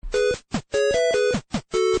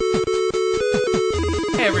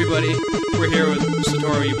everybody. We're here with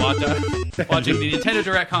Satoru Iwata, watching the Nintendo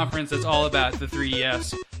Direct conference that's all about the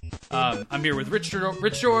 3DS. I'm here with Rich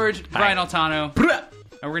George, Brian Altano,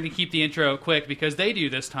 and we're going to keep the intro quick because they do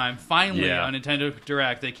this time. Finally, on Nintendo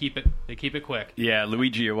Direct, they keep it quick. Yeah,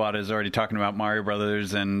 Luigi Iwata is already talking about Mario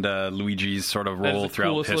Brothers and Luigi's sort of role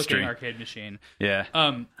throughout history. That is the coolest looking arcade machine.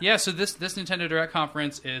 Yeah. So this Nintendo Direct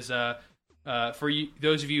conference is for you,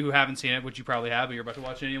 those of you who haven't seen it, which you probably have, but you're about to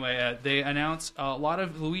watch it anyway. They announce a lot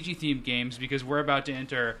of Luigi themed games because we're about to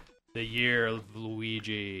enter the year of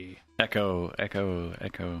Luigi. Echo.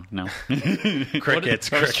 No.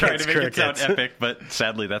 Crickets. I was trying to make it sound epic, but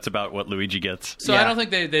sadly, that's about what Luigi gets. So I don't think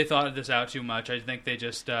they thought of this out too much. I think they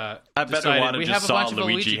just I bet Iwata just saw a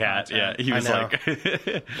Luigi hat. Content. Yeah, he was like...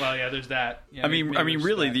 well, yeah, there's that. Yeah, I mean,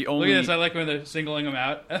 really, that. the only... Look at this. I like when they're singling him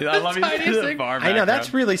out. I love the bar I know,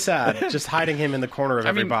 that's really sad. Just hiding him in the corner of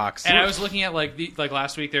every box. And I was looking at, like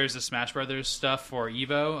last week, there's the Smash Brothers stuff for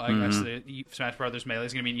EVO. I guess the Smash Brothers Melee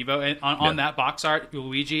is going to be in EVO. And on that box art,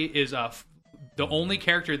 Luigi is the only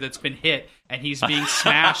character that's been hit, and he's being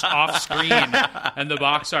smashed off screen in the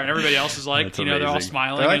box art, and everybody else is like, they're all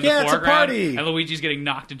smiling like, in the foreground, it's a party. and Luigi's getting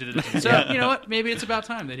knocked into the distance. So you know what? Maybe it's about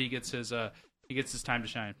time that he gets his time to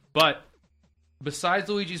shine. But besides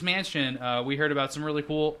Luigi's Mansion, we heard about some really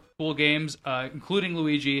cool games, including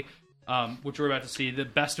Luigi, which we're about to see. The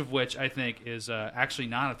best of which I think is actually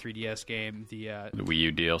not a 3DS game. The Wii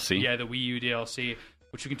U DLC. Yeah, the Wii U DLC.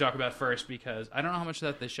 Which we can talk about first because I don't know how much of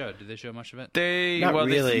that they showed. Did they show much of it? Not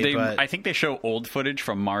really, but... I think they show old footage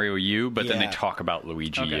from Mario U, but then they talk about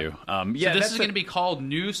Luigi U. So this is going to be called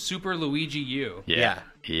New Super Luigi U. Yeah.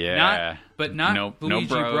 Not Luigi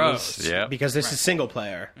Bros. Yeah. Because this is single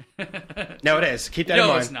player. No, it is. Keep that in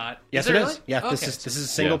mind. No, it's not. Yes, it is. Yeah, this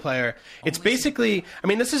is single player. It's basically. I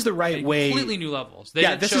mean, this is the right way. Completely new levels.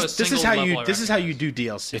 This is how you do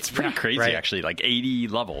DLC. It's pretty crazy, actually. Like 80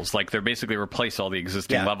 levels. Like they're basically replace all the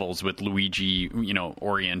existing levels with Luigi,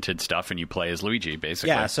 oriented stuff, and you play as Luigi, basically.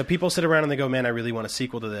 Yeah. So people sit around and they go, "Man, I really want a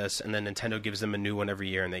sequel to this," and then Nintendo gives them a new one every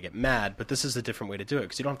year, and they get mad. But this is a different way to do it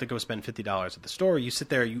because you don't have to go spend $50 at the store. You sit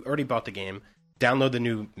there, you already bought the game, download the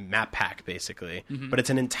new map pack, basically. But it's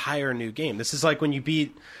an entire new game. This is like when you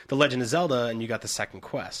beat The Legend of Zelda and you got the second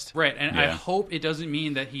quest. Right, and I hope it doesn't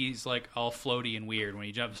mean that he's like all floaty and weird when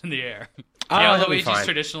he jumps in the air. Luigi's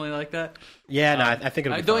traditionally like that. Yeah, no, I think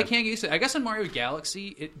it'll be though fine. I can't get used to it. I guess in Mario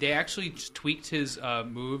Galaxy, they actually just tweaked his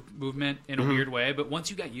movement in a weird way, but once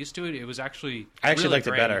you got used to it, it was actually really liked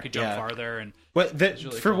great. it better. You could jump farther. And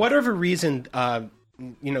for whatever reason...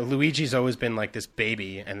 Luigi's always been like this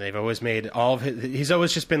baby, and they've always made all of his... He's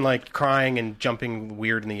always just been like crying and jumping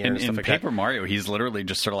weird in the air and stuff like that. In Paper Mario, he's literally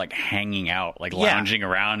just sort of like hanging out, like lounging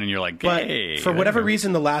around, and you're like, hey. But for whatever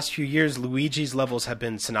reason, the last few years, Luigi's levels have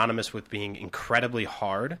been synonymous with being incredibly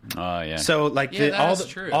hard. Oh, yeah. So like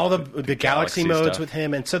all the Galaxy modes stuff with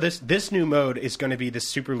him, and so this new mode is going to be this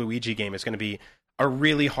Super Luigi game. It's going to be a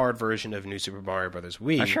really hard version of New Super Mario Brothers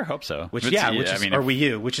Wii. I sure hope so. Or Wii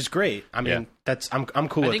U, which is great. I mean, I'm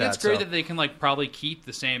cool with that. I think it's great that they can like probably keep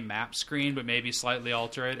the same map screen, but maybe slightly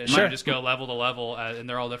alter it, and just go level to level, and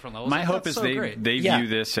they're all different levels. My hope is they view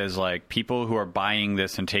this as like people who are buying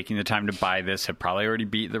this and taking the time to buy this have probably already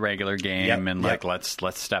beat the regular game, and like let's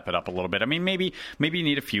step it up a little bit. I mean, maybe you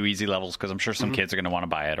need a few easy levels because I'm sure some kids are going to want to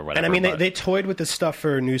buy it or whatever. And I mean, they toyed with this stuff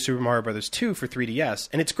for New Super Mario Brothers 2 for 3DS,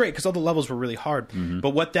 and it's great because all the levels were really hard. But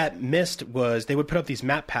what that missed was they would put up these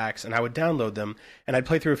map packs, and I would download them, and I'd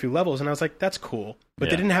play through a few levels, and I was like, that's cool. But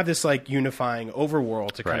they didn't have this like unifying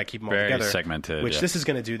overworld to kind of keep them all together. Very segmented, which this is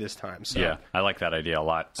going to do this time. So. Yeah, I like that idea a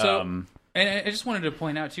lot. So, and I just wanted to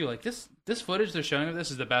point out too, like this footage they're showing of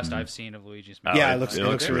this is the best I've seen of Luigi's Mansion. Yeah, it looks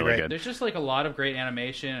really great. There's just like a lot of great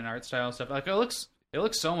animation and art style and stuff. Like it looks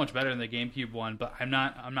so much better than the GameCube one, but I'm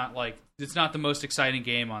not like it's not the most exciting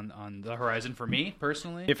game on the horizon for me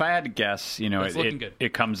personally. If I had to guess, it's looking good.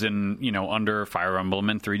 It comes in, under Fire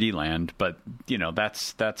Emblem and 3D Land, but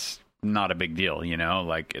that's not a big deal,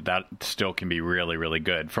 like that still can be really, really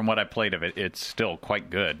good. From what I played of it, it's still quite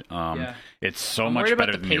good. It's so much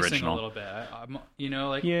better than the original. A little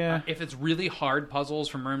bit, if it's really hard puzzles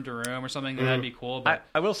from room to room or something, then that'd be cool. But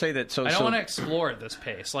I will say that. I don't want to explore at this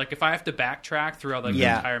pace. Like if I have to backtrack throughout the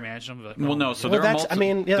entire mansion, I'll be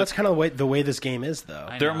like, that's kind of the way this game is, though.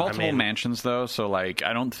 There are multiple mansions, though, so like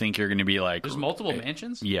I don't think you're going to be like. There's multiple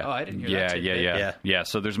mansions. Yeah. Oh, I didn't hear that. Yeah.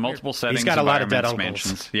 So there's multiple settings. He's got a lot of dead uncles.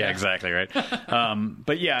 Mansions. Yeah, exactly. Right.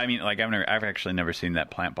 But yeah, I mean, like I've actually never seen that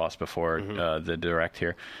plant boss before the direct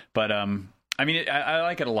here, but I mean, I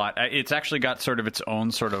like it a lot. It's actually got sort of its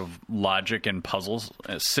own sort of logic and puzzles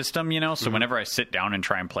system, So whenever I sit down and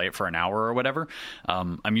try and play it for an hour or whatever,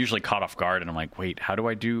 I'm usually caught off guard, and I'm like, wait, how do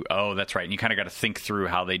I do? Oh, that's right. And you kind of got to think through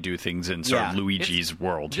how they do things in sort of Luigi's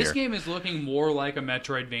world here. This game is looking more like a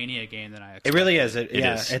Metroidvania game than I expected. It really is. It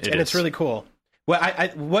is. It's really cool. Well,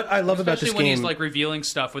 what I love about this game, when he's like revealing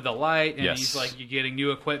stuff with the light, and Yes. he's like you're getting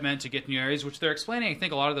new equipment to get new areas, which they're explaining. I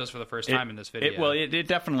think a lot of those for the first time in this video. It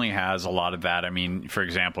definitely has a lot of that. I mean, for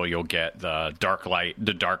example, you'll get the dark light,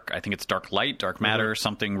 I think it's dark light, dark matter,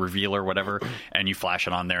 something reveal or whatever, and you flash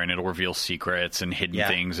it on there, and it'll reveal secrets and hidden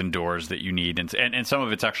things and doors that you need. And some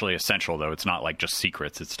of it's actually essential, though. It's not like just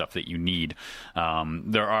secrets; it's stuff that you need.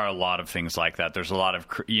 There are a lot of things like that. There's a lot of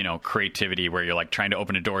creativity where you're like trying to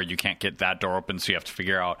open a door, you can't get that door open, so you have to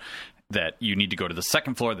figure out that you need to go to the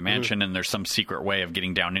second floor of the mansion, and there's some secret way of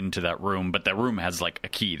getting down into that room, but that room has like a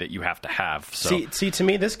key that you have to have. So see, to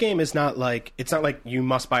me, this game is not like you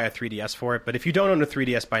must buy a 3DS for it. But if you don't own a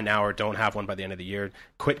 3DS by now or don't have one by the end of the year,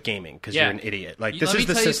 quit gaming because you're an idiot. Like this is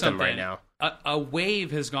the system right now. A wave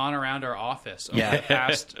has gone around our office over the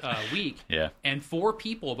past week, and 4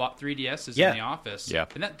 people bought 3DSs in the office.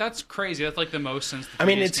 And that's crazy. That's like the most since the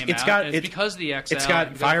 3DS came out. It's because of the XL. It's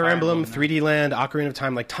got Fire Emblem, 3D Land, Ocarina of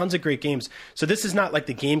Time, like tons of great games. So this is not like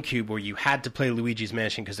the GameCube where you had to play Luigi's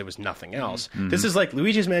Mansion because there was nothing else. This is like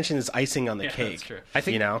Luigi's Mansion is icing on the cake. That's true. I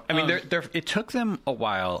think, I mean, it took them a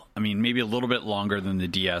while. I mean, maybe a little bit longer than the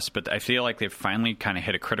DS, but I feel like they've finally kind of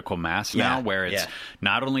hit a critical mass now where it's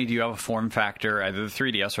not only do you have a form factor, either the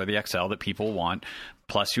 3DS or the XL that people want,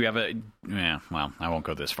 plus you have I won't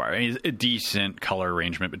go this far. A decent color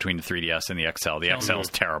arrangement between the 3DS and the XL. The XL is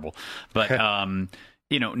terrible. But,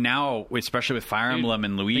 now, especially with Fire Emblem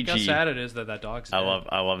and Luigi. Think how sad it is that dog's dead.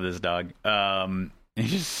 I love this dog. He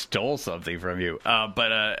just stole something from you.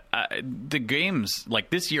 But the games, like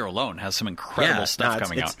this year alone, has some incredible stuff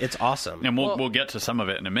coming out. It's awesome. And we'll get to some of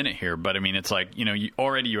it in a minute here. But I mean, it's like,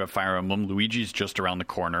 you have Fire Emblem. Luigi's just around the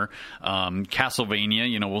corner.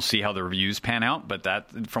 Castlevania, we'll see how the reviews pan out. But that,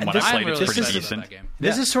 from what I played, it's pretty decent.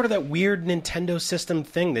 This is sort of that weird Nintendo system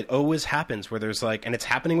thing that always happens where there's like, and it's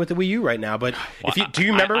happening with the Wii U right now. But do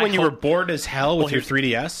you remember when you were bored as hell with your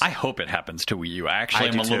 3DS? I hope it happens to Wii U. I actually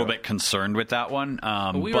am a little bit concerned with that one.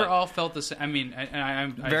 We were all felt the same. I mean,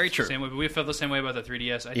 I'm very true. The same way, but we felt the same way about the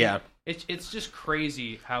 3DS. I think it's just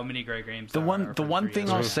crazy how many great games. The one thing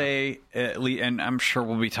I'll say, and I'm sure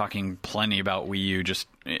we'll be talking plenty about Wii U just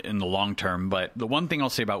in the long term, but the one thing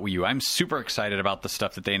I'll say about Wii U, I'm super excited about the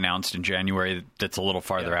stuff that they announced in January that's a little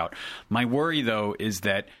farther out. My worry, though, is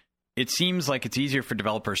that it seems like it's easier for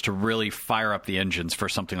developers to really fire up the engines for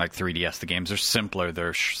something like 3DS. The games are simpler,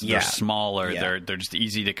 they're smaller, they're just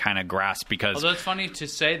easy to kind of grasp because... Although it's funny to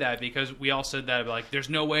say that because we all said that, like, there's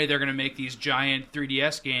no way they're going to make these giant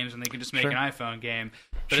 3DS games and they can just make an iPhone game.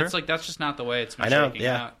 But it's like, that's just not the way it's been shaking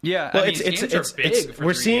out. Yeah. Well, it's big for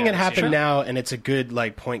we're seeing it 3DS, happen now, and it's a good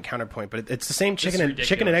like counterpoint. But it's the same chicken and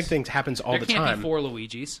egg thing happens all the time. There can't be 4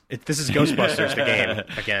 Luigis. This is Ghostbusters, the game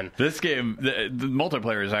again. This game, the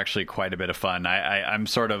multiplayer is actually quite a bit of fun. I'm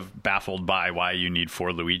sort of baffled by why you need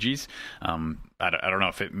 4 Luigis. I don't know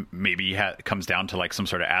if it maybe comes down to like some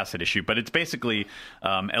sort of asset issue, but it's basically,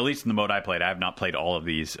 at least in the mode I played, I have not played all of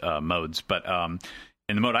these modes, but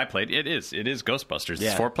in the mode I played, it is Ghostbusters.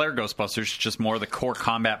 It's 4-player Ghostbusters. It's just more the core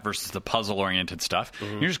combat versus the puzzle-oriented stuff.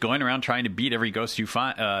 You're just going around trying to beat every ghost you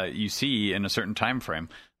see in a certain time frame.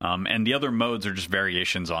 And the other modes are just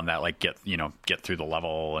variations on that, like get through the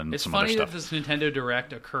level and some other stuff. It's funny that this Nintendo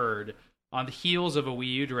Direct occurred on the heels of a Wii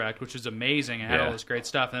U Direct, which was amazing and had all this great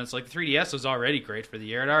stuff. And it's like the 3DS was already great for the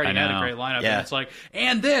year. It already had a great lineup. And it's like,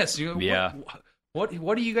 and this.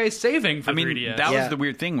 What are you guys saving for 3DS? That was the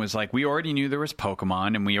weird thing was like we already knew there was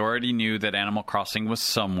Pokemon and we already knew that Animal Crossing was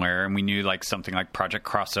somewhere and we knew like something like Project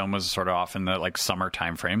Cross Zone was sort of off in the like summer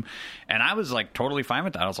time frame. And I was like totally fine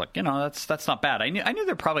with that. I was like, that's not bad. I knew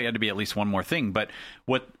there probably had to be at least one more thing, but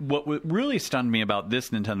what really stunned me about this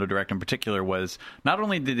Nintendo Direct in particular was not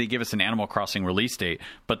only did they give us an Animal Crossing release date,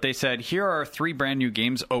 but they said here are 3 brand new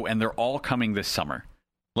games. Oh, and they're all coming this summer.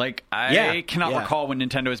 Like, I cannot recall when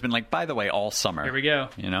Nintendo has been like, by the way, all summer. Here we go.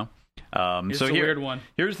 It's a weird one.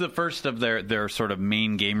 Here's the first of their sort of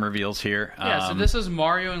main game reveals here. So this is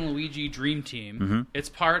Mario and Luigi Dream Team. It's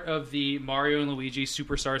part of the Mario and Luigi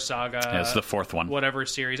Superstar Saga. Yeah, it's the 4th one. Whatever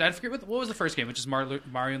series. I forget what was the first game, which is Mario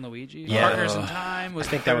and Luigi? Yeah. Partners in Time. I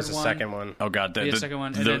think that was the second one. Oh, god, the second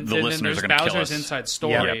one. The listeners are going to kill us. Bowser's Inside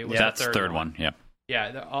Story. Was that's the third one. Yeah.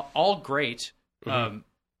 Yeah, all great.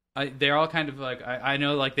 They're all kind of like I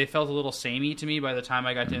know like they felt a little samey to me by the time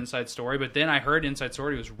I got to Inside Story, but then I heard Inside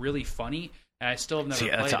Story was really funny And I still have never See,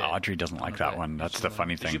 played that's it. Audrey doesn't like that one. That's the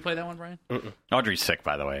funny Did you thing. play that one, Brian? Audrey's sick,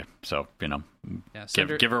 by the way. So, Yeah,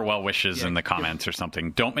 give her well wishes in the comments or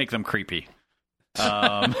something. Don't make them creepy.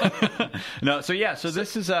 No, so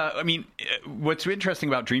this is what's interesting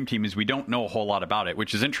about Dream Team is we don't know a whole lot about it,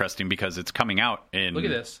 which is interesting because it's coming out in Look at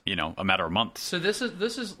this. A matter of months. So this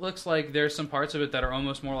looks like there's some parts of it that are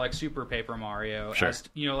almost more like Super Paper Mario. Sure.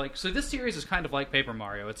 So this series is kind of like Paper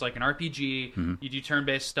Mario. It's like an RPG. You do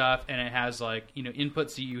turn-based stuff, and it has like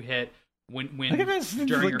inputs that you hit when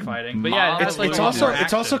during your fighting. But yeah,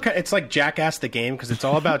 It's like Jackass the game because it's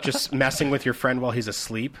all about just messing with your friend while he's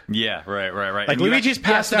asleep. Yeah, right. Like Luigi's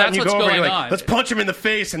passed out, and you go over and you're like, let's punch him in the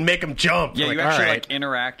face and make him jump. Yeah, like, you actually right.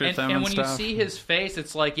 interact with them and when stuff. you see his face,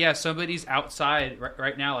 it's like somebody's outside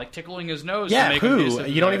right now, like tickling his nose. Yeah, to make him do who?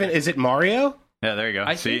 something. You don't even. Is it Mario? Yeah, there you go.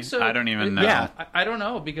 I See, think so. I don't even know. Yeah. I don't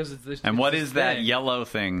know because it's And what this is that thing. yellow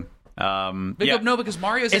thing? No, because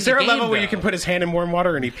Mario's. Is in there the a level game, where you though. can put his hand in warm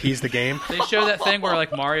water and he pees the game? They show that thing where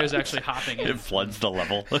like Mario's actually hopping in. It floods the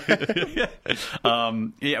level.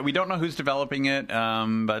 We don't know who's developing it,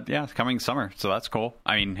 but yeah, it's coming summer, so that's cool.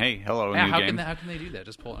 I mean, hey, hello, Yeah, new game. how can they do that?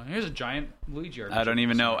 Just pull it. Here's a giant Luigi RPG. I don't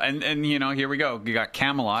even know. And here we go. You got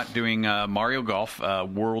Camelot doing Mario Golf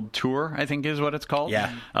World Tour, I think is what it's called.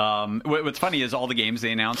 Yeah. What's funny is all the games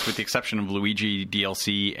they announced, with the exception of Luigi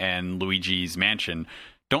DLC and Luigi's Mansion,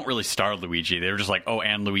 don't really star Luigi. They were just like, oh,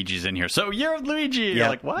 and Luigi's in here, so you're Luigi. You're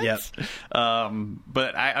like, what? Yep.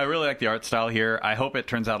 But I really like the art style here. I hope it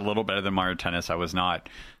turns out a little better than Mario Tennis. I was not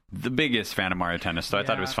the biggest fan of Mario Tennis, so I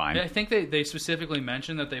thought it was fine. I think they specifically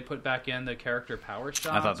mentioned that they put back in the character power shots.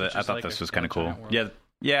 I thought this was kind of cool.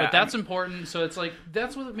 Yeah, but that's important. So it's like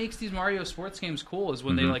that's what makes these Mario sports games cool is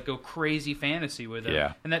when they like go crazy fantasy with it.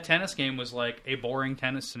 Yeah. And that tennis game was like a boring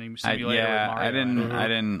tennis simulator with Mario. I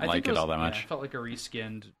didn't like it all that much. It felt like a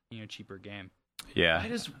reskinned, cheaper game. Yeah. Why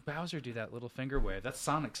does Bowser do that little finger wave? That's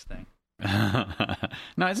Sonic's thing.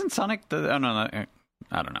 No, isn't Sonic the? Oh no,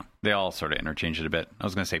 I don't know. They all sort of interchange it a bit. I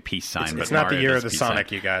was going to say peace sign, but it's not Mario the year does of the peace Sonic,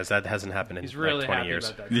 sign. you guys. That hasn't happened in He's really like 20 happy years.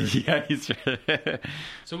 about that. Yeah,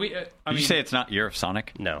 So we. Did you say it's not year of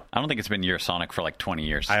Sonic? No. I don't think it's been year of Sonic for like 20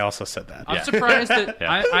 years. I also said that. I'm surprised that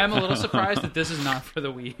Yeah. I'm a little surprised that this is not for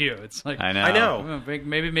the Wii U. It's like I know. I know.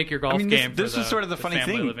 Maybe make your golf game. This for is sort of the funny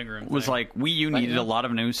family thing. Living room Was thing. like Wii U needed a lot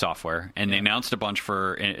of new software, and they announced a bunch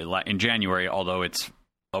in January, although it's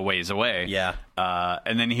a ways away. Yeah.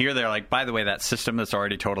 And then here they're like, by the way, that system that's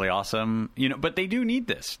already totally awesome, but they do need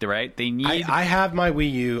this, right? They need. I have my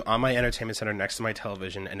Wii U on my entertainment center next to my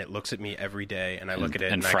television, and it looks at me every day, and I look at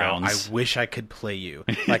it and I go, frowns. I wish I could play you.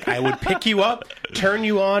 Like, I would pick you up, turn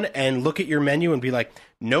you on, and look at your menu and be like,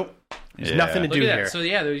 nope, there's nothing to Look do at that. here. So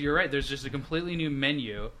yeah, you're right. There's just a completely new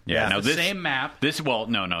menu. Yeah, It's no, the same map.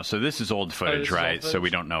 No. So this is old footage, this is right? old So footage? we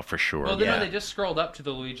don't know for sure. Well, Yeah. no, they just scrolled up to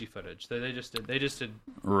the Luigi footage. They just did.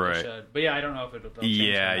 Right. But yeah, I don't know if it'll. change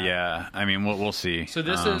Yeah, from that. yeah. I mean, we'll see. So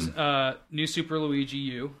this is new Super Luigi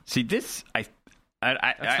U. See this. It's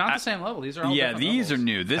not the same level. These are all yeah, different these levels. are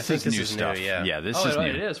new. This think is this new is new, stuff. yeah. This is new.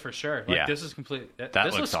 It is for sure. Like, Yeah. this is complete. That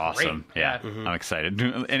this looks great. awesome. Yeah, I'm excited,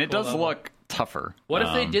 and it does level. look tougher. What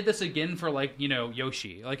if they did this again for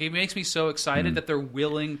Yoshi? Like it makes me so excited that they're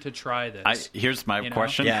willing to try this. Here's my know?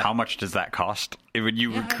 question: Yeah. How much does that cost? When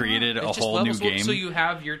you created a It's just whole new levels. game, So you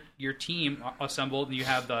have your team assembled, and you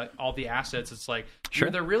have all the assets. It's like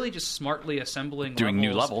they're really just smartly assembling, Doing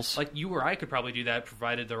new levels. Like you or I could probably do that,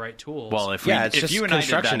 provided the right tools. well, if it's if just you and I did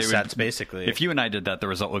construction that, sets, basically. If you and I did that, the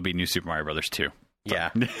result would be New Super Mario Brothers 2.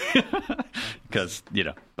 Yeah. Because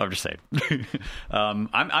I'm just saying.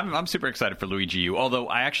 I'm super excited for Luigi U. Although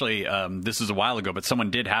I actually this is a while ago, but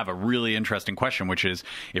someone did have a really interesting question, which is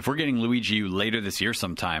if we're getting Luigi U later this year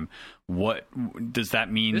sometime, what does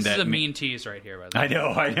that mean? this that is a mean tease right here. By the way.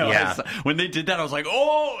 I know. Yeah. When they did that, I was like,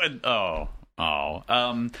 You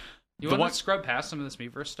want to scrub past some of this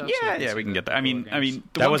Miiverse stuff? Yeah, we can get that. I mean, the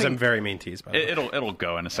That one was thing- a very mean tease, by the way. It'll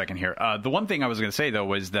go in a second here. The one thing I was going to say though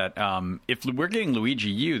was that if we're getting Luigi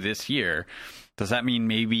U this year, does that mean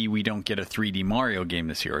maybe we don't get a 3D Mario game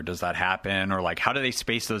this year, or does that happen, or like how do they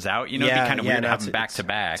space those out? It'd be kind of weird to have them back to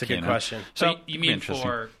back. It's a good question. So you mean interesting.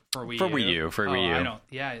 for Wii U? For Wii U, for Wii U. I don't.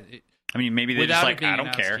 Yeah. I mean, maybe they just like I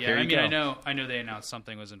don't care. Yeah, Here you go. I know they announced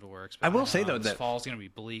something was into works. But I will say, though, this that- fall's going to be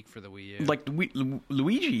bleak for the Wii U. Like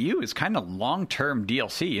Luigi U is kind of long-term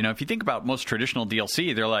DLC. If you think about most traditional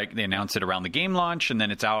DLC, they announce it around the game launch and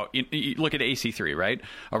then it's out. You look at AC3, right?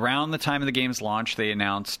 Around the time of the game's launch, they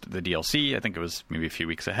announced the DLC. I think it was maybe a few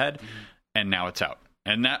weeks ahead, and now it's out.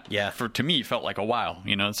 And that, to me, felt like a while.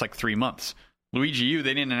 It's like 3 months. Luigi U,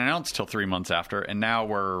 they didn't announce till 3 months after, and now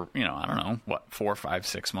we're, I don't know, 4, 5,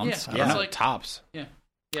 6 months? Yeah, I don't it's know. like Tops.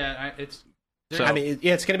 yeah. It's So, I mean,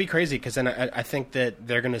 it's going to be crazy because then I think that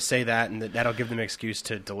they're going to say that, and that'll give them an excuse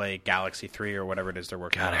to delay Galaxy 3 or whatever it is they're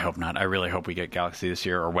working on. God, I hope not. I really hope we get Galaxy this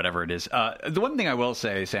year or whatever it is. The one thing I will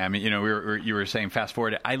say, Sam, you were saying fast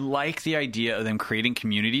forward. I like the idea of them creating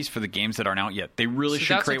communities for the games that aren't out yet. They really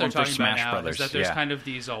should create one for Smash Brothers. Is that there's kind of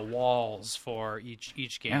these walls for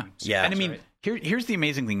each game. Yeah. And I mean, here's the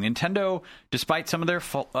amazing thing. Nintendo, despite some of their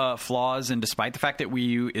flaws and despite the fact that Wii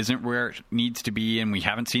U isn't where it needs to be and we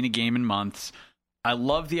haven't seen a game in months, I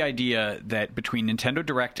love the idea that between Nintendo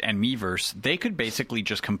Direct and Miiverse, they could basically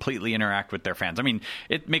just completely interact with their fans. I mean,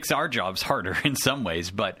 it makes our jobs harder in some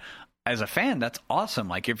ways, but as a fan, that's awesome.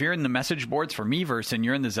 Like, if you're in the message boards for Miiverse and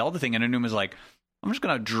you're in the Zelda thing, and Anuma's like, I'm just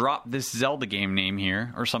going to drop this Zelda game name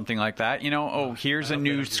here or something like that. Here's a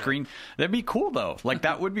new screen. That'd be cool, though. Like,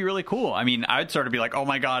 that would be really cool. I mean, I'd sort of be like, oh,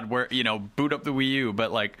 my God, boot up the Wii U.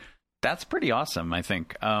 But, like, that's pretty awesome, I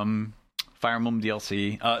think. Fire Emblem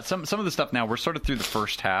DLC. Some of the stuff now, we're sort of through the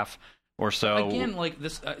first half or so. Again, like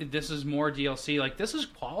this is more DLC. Like, this is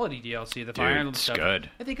quality DLC. The Fire Emblem stuff. Good.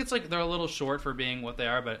 I think it's like they're a little short for being what they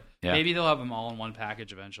are, but maybe they'll have them all in one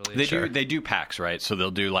package eventually. They do packs, right? So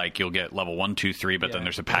they'll do you'll get level 1, 2, 3, but then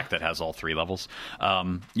there's a pack that has all 3 levels.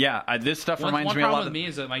 This stuff reminds me a lot. One problem with me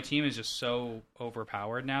is that my team is just so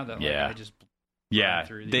overpowered now that I just. Yeah,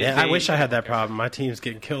 I wish I had that problem. My team's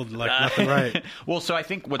getting killed like nothing right. Well, so I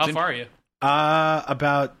think how far are you?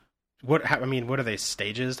 About what are they,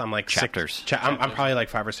 stages? I'm like chapters. I'm probably like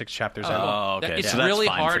 5 or 6 chapters in. Oh, okay. It's really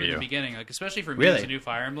hard in the beginning, like especially for me as a new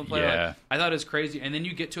Fire Emblem player. Yeah. Like, I thought it was crazy, and then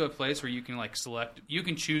you get to a place where you can you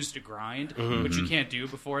can choose to grind, which you can't do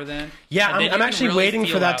before then. Yeah, I'm actually really waiting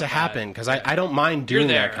for that to happen because I don't mind doing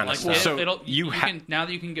that kind of stuff. So now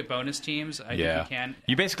that you can get bonus teams, I think you can.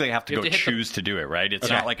 You basically have to choose to do it, right? It's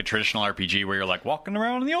not like a traditional RPG where you're like walking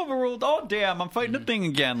around in the overworld. Oh damn, I'm fighting a thing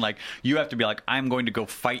again. Like, you have to be like, I'm going to go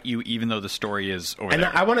fight you, even though the story is over there.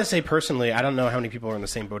 And I want to say personally, I don't know how many people are in the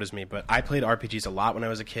same boat as me, but I played RPGs a lot when I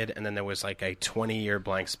was a kid, and then there was like a 20-year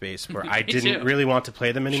blank space where I didn't really want to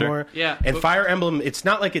play them anymore. Sure. Yeah, and Fire Emblem, it's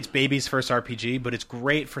not like it's baby's first RPG, but it's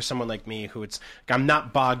great for someone like me who I'm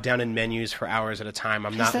not bogged down in menus for hours at a time.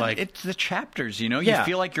 It's the chapters, you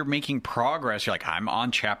feel like you're making progress. You're like, I'm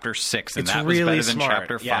on chapter 6, and that really was better than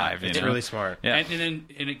chapter 5. It's really smart. Yeah. And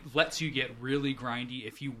it lets you get really grindy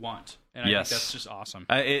if you want. And I think that's just awesome.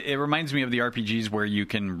 It reminds me of the RPGs where you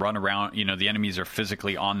can run around, the enemies are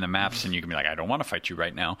physically on the maps, and you can be like, I don't want to fight you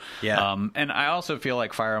right now. Yeah. And I also feel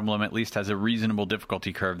like Fire Emblem at least has a reasonable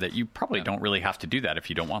difficulty curve that you probably don't really have to do that if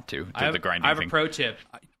you don't want to. The grinding I have thing. a pro tip.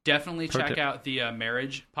 Definitely check out the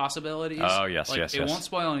marriage possibilities. Oh, yes. It won't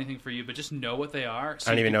spoil anything for you, but just know what they are.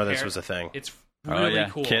 So I didn't even know this was a thing. It's really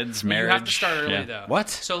cool. Kids, marriage. You have to start early, though. What?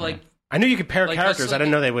 So, I knew you could pair characters. I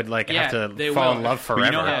didn't know they would have to fall in love forever.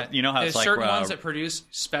 You know how there's it's certain ones that produce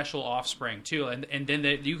special offspring too, and then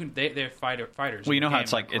they're fighters. Well, you know how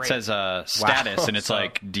it's like it says status, and it's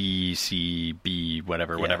like D, C, B,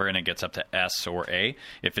 whatever, and it gets up to S or A.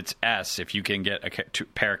 If it's S, if you can get a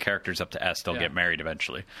pair of characters up to S, they'll get married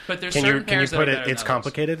eventually. But there's certain pairs can you put that it? It's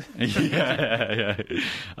complicated. Yeah.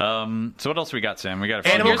 So what else we got, Sam? We got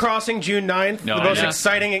Animal Crossing June 9th, the most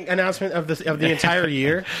exciting announcement of the entire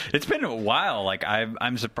year. It's been a while. Like,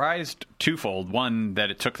 I'm surprised twofold. One, that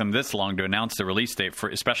it took them this long to announce the release date,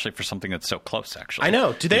 especially for something that's so close. Actually, I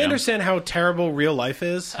know. Do they understand how terrible real life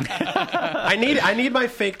is? I need my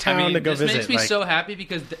fake town to go visit. This makes me so happy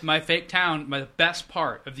because my fake town, my best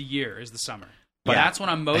part of the year is the summer. But that's when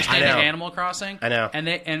I'm most into Animal Crossing. I know.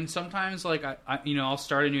 And sometimes, like, I'll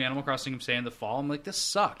start a new Animal Crossing, say, in the fall. I'm like, this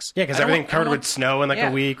sucks. Yeah, because everything covered with snow in like a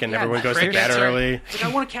week, and everyone goes to bed early. Like, I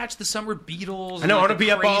want to catch the summer beetles. I know. I want to be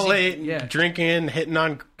up all late, drinking, hitting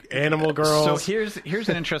on animal girls. So here's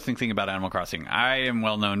an interesting thing about Animal Crossing. I am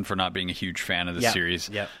well known for not being a huge fan of the series.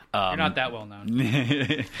 Yep. You're not that well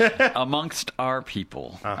known. Amongst our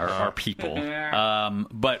people. Our people.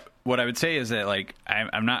 But what I would say is that, like,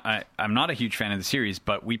 I'm not a huge fan of the series,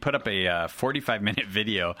 but we put up a 45-minute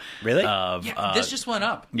video. Really? This just went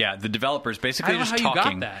up. Yeah, the developers basically just talking. I don't know how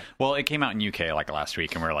you got that. Well, it came out in UK like last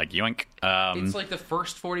week, and we were like, yoink. It's like the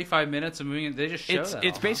first 45 minutes of moving. They just show that.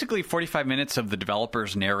 It's basically 45 minutes of the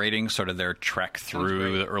developers narrating sort of their trek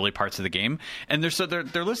through the early parts of the game, and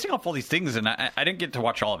they're listing off all these things, and I didn't get to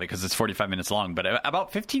watch all of it because it's 45 minutes long. But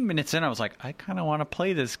about 15 minutes in, I was like, I kind of want to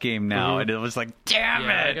play this game now, and it was like, damn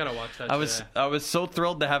it! I gotta watch that. I was so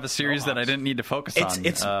thrilled to have a series that I didn't need to focus on.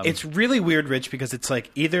 It's really weird, Rich, because it's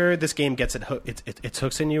like either this game gets it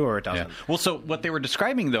hooks in you or it doesn't. Yeah. Well, so what they were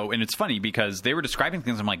describing though, and it's funny because they were describing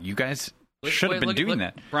things. I'm like, you guys Should have been doing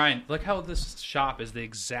that. Brian, look how this shop is the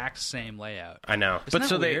exact same layout. I know. Isn't But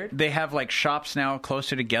so that weird? they have like shops now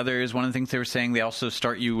closer together is one of the things they were saying. They also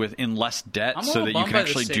start you with in less debt I'm a so little that you bummed can by the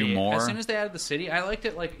actually do city. more. As soon as they added the city, I liked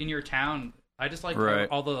it like in your town. I just like Right.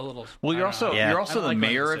 all the little. Well, you're I don't know. Yeah. you're I also don't the like going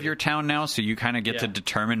to mayor of city. your town now, so you kind of get to Yeah.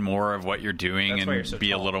 determine more of what you're doing That's why you're and so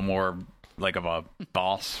be a tall. little more like of a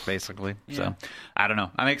boss, basically. Yeah. So I don't know.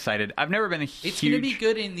 I'm excited. I've never been a huge. It's going to be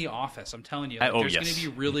good in the office. I'm telling you. Like, there's yes. going to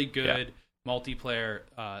be really good multiplayer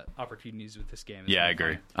opportunities with this game. It's Yeah, I really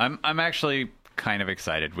agree. fun. I'm actually kind of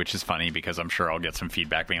excited, which is funny because I'm sure I'll get some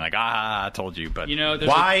feedback being like, I told you, but You know, there's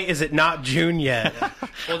Why is it not June yet?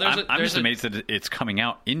 Well, I'm just amazed that it's coming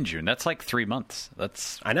out in June. That's like 3 months.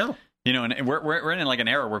 That's I know. You know, and we're in like an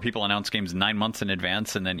era where people announce games 9 months in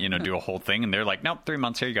advance and then, you know, do a whole thing. And they're like, nope, 3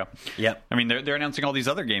 months, here you go. Yep. I mean, they're announcing all these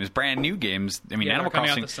other games, brand new games. I mean, Yeah, Animal they're coming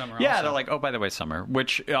out Crossing. this summer Yeah, also. they're like, oh, by the way, summer,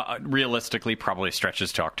 which realistically probably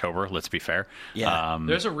stretches to October, let's be fair. Yeah.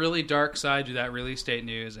 There's a really dark side to that release date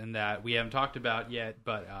news, and that we haven't talked about yet.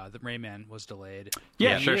 But the Rayman was delayed.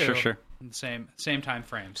 Yeah, For sure, you sure. in the same time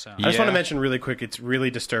frame. So I just want to Yeah. mention really quick, it's really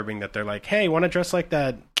disturbing that they're like, hey, want to dress like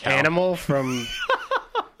that animal from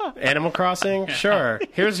Animal Crossing? Sure.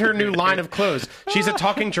 Here's her new line of clothes. She's a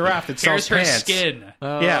talking giraph that sells here's her pants. skin.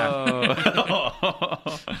 Yeah.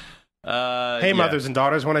 Hey, yeah. mothers and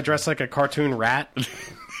daughters, want to dress like a cartoon rat?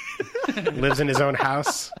 Lives in his own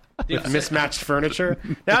house with mismatched furniture.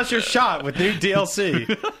 Now's your shot with new DLC.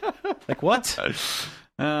 Like, what?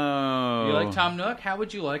 Oh. You like Tom Nook? How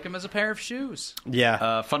would you like him as a pair of shoes?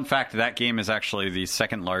 Yeah. Fun fact, that game is actually the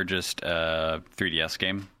second largest 3DS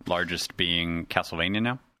game, largest being Castlevania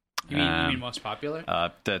now. You mean most popular?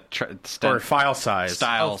 Or file size.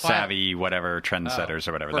 Style, Oh, file- savvy, whatever, trendsetters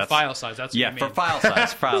or whatever. For file size, that's what Yeah, you for mean. file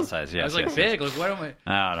size. File size, yes. I was like, yes, big. Like, what am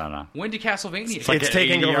I? I don't know. When did Castlevania? It's like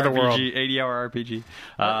taking over the world. 80-hour RPG.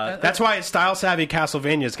 That's why Style Savvy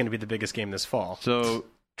Castlevania is going to be the biggest game this fall. So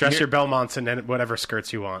Dress your Belmonts in whatever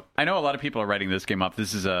skirts you want. I know a lot of people are writing this game up.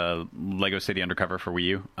 This is a Lego City Undercover for Wii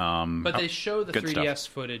U. But they show the good 3DS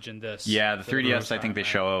stuff. footage in this. Yeah, the that 3DS, everyone's I think they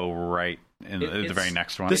talking show right in the it's- very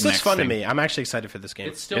next one. This looks next fun to thing. me. I'm actually excited for this game.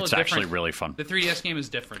 It's still It's a actually different, really fun. The 3DS game is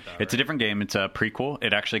different, though. It's a different game. It's a prequel.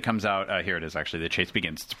 It actually comes out here. It is actually The Chase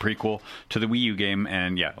Begins. It's a prequel to the Wii U game,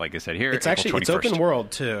 and yeah, like I said here, It's April actually 21st. it's open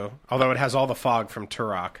world too, although it has all the fog from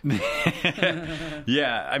Turok.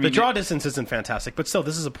 Yeah, I mean The draw distance isn't fantastic, but still,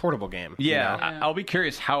 this is a portable game. you Yeah, know? I'll be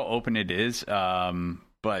curious how open it is.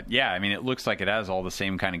 But yeah, I mean, it looks like it has all the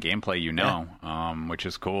same kind of gameplay, which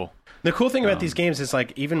is cool. The cool thing about these games is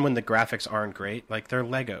like even when the graphics aren't great, like they're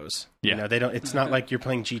Legos. Yeah. You know, they don't. It's not like you're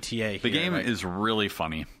playing GTA. The here, game right? is really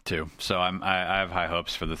funny too, so I have high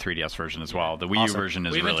hopes for the 3DS version as well. The Wii U Awesome. version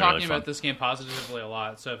is We've really been talking really fun. about this game positively a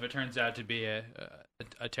lot, so if it turns out to be a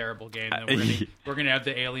terrible game, then we're gonna have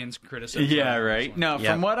the aliens criticism. Yeah, right. No,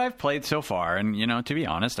 Yeah. from what I've played so far, and to be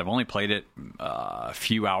honest, I've only played it a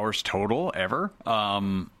few hours total ever.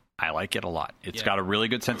 I like it a lot. It's got a really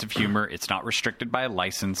good sense of humor. It's not restricted by a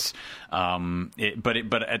license.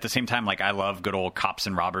 But at the same time, like I love good old cops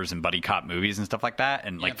and robbers and buddy cop movies and stuff like that,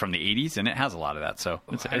 and like from the 80s, and it has a lot of that. So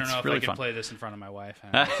it's I don't know if really I can fun. play this in front of my wife.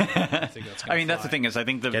 I think that's I mean, that's the thing is, I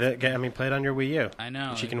think Get it. I mean, play it on your Wii U. I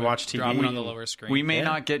know. She can watch TV. Drop it on the lower screen. we may Yeah.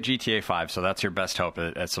 not get GTA 5, so that's your best hope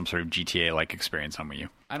at some sort of GTA like experience on Wii U.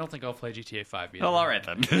 I don't think I'll play GTA 5 either. Well, all right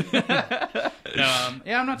then.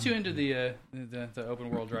 Yeah, I'm not too into the open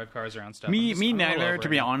world drive cars around stuff. Me I'm a little neither, over to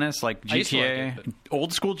it be now. honest. Like I used to like GTA, it,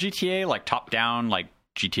 old school GTA, like top down, like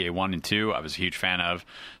GTA 1 and 2, I was a huge fan of.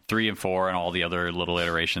 3 and 4 and all the other little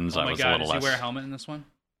iterations, Oh I my was god, a little does he less. wear a helmet in this one?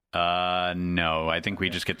 No, I think we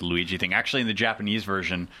just get the Luigi thing. Actually, in the Japanese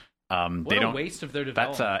version, What they a don't. waste of their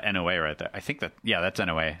That's development. NOA right there. I think that's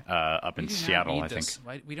NOA up in We do not Seattle. need I think. this.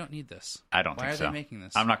 We don't need this. I don't Why think are so. they making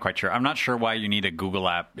this? I'm not quite sure. I'm not sure why you need a Google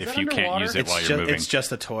app Is if that you can't underwater? use it while It's you're just, moving. it's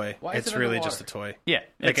just a toy. Why is It's it really underwater? just a toy. Yeah,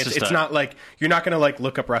 Like it's not like you're not going to like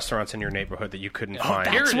look up restaurants in your neighborhood that you couldn't find.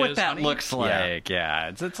 Here That's it what is, that honey. looks like. Yeah,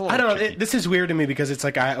 it's a little. I don't know. tricky. This is weird to me because it's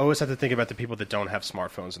like I always have to think about the people that don't have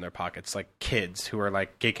smartphones in their pockets, like kids who are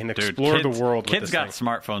like they can Dude, explore kids, the world. Kids with this got thing.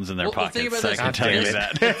 smartphones in their Well, pockets. think about I this. can tell you If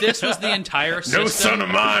that. If this was the entire system, No son of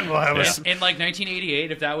mine will have a. in like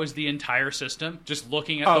 1988, if that was the entire system, just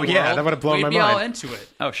looking at Oh, the yeah, world, that would've blown we'd my be all mind. into it.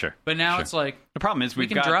 Oh, sure. But now Sure. it's like The problem is We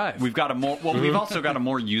can drive. we've got a more we've also got a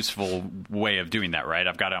more useful way of doing that, right?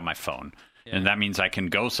 I've got it on my phone. And that means I can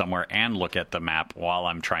go somewhere and look at the map while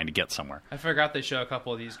I'm trying to get somewhere. I forgot they show a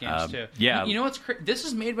couple of these games too. yeah. You know what's this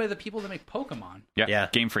is made by the people that make Pokemon. Yeah.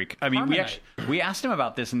 Game Freak. I mean, Harmonite. we asked him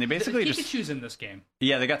about this and they basically just Pikachu's in this game.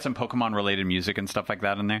 they got some Pokemon related music and stuff like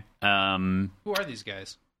that in there. Who are these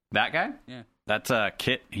guys? That guy? Yeah, That's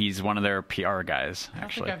Kit. He's one of their PR guys, I don't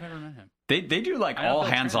actually. think I've ever met him. They do like all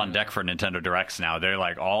hands on deck for Nintendo Directs now. They're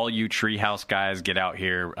like, all you Treehouse guys, get out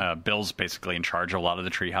here. Bill's basically in charge of a lot of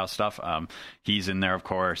the Treehouse stuff. He's in there, of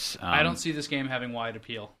course. I don't see this game having wide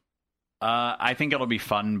appeal. I think it'll be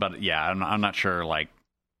fun, but yeah, I'm not sure. Like,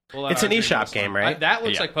 it's an eShop game, right? That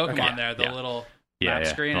looks like Pokemon there. The little map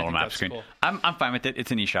screen. Little map screen. Cool. I'm fine with it.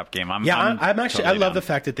 It's an eShop game. I'm actually. Totally I love down. the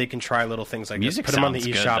fact that they can try little things like Music this. Put them on the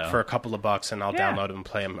sounds eShop good, for a couple of bucks, and I'll download them and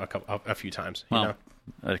play them a few times. You know?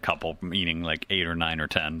 A couple, meaning like 8 or 9 or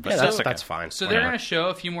 10. But that's fine. So they're going to show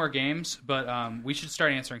a few more games, but we should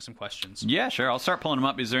start answering some questions. Yeah, sure. I'll start pulling them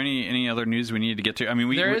up. Is there any other news we need to get to? I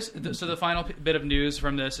mean, So the final bit of news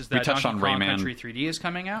from this is that Donkey Kong Country 3D is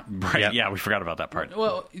coming out. Right. Yeah, we forgot about that part.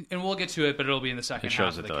 Well, and we'll get to it, but it'll be in the second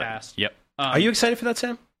half of the cast. Yep. Are you excited for that,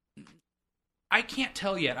 Sam? I can't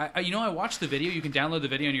tell yet. I watched the video. You can download the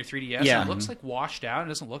video on your 3DS. Yeah. And it looks like washed out. It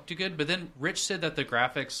doesn't look too good. But then Rich said that the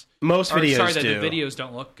graphics... the videos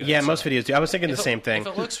don't look good. Yeah, most videos do. I was thinking the same thing. If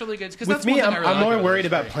it looks really good... With me, I'm more worried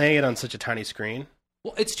about playing it on such a tiny screen.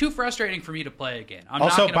 Well, it's too frustrating for me to play again. I'm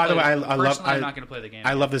also, not by the way, I'm not going to play the game.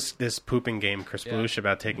 I love this pooping game, Chris Belushi,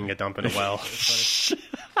 about taking a dump in a well.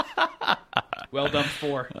 Well done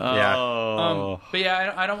 4. Yeah. But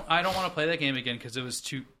yeah, I don't want to play that game again because it was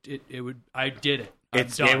too. I did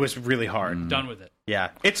it. It was really hard. I'm done with it.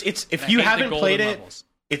 Yeah. It's if you haven't played it,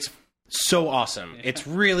 it's so awesome. Yeah. It's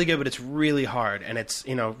really good, but it's really hard, and it's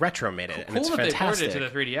Retro made it, and it's fantastic. That they ported it to the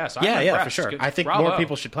 3DS. Yeah, for sure. I think more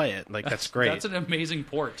people should play it. Like that's great. That's an amazing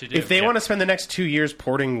port to do. If they want to spend the next 2 years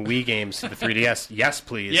porting Wii games to the 3DS, yes,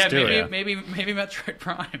 please. Yeah, do it. maybe Metroid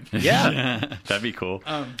Prime. Yeah, that'd be cool.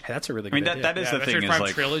 Hey, that's a really good idea. That is the thing. Metroid Prime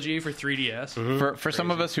like, trilogy for 3DS. Mm-hmm. For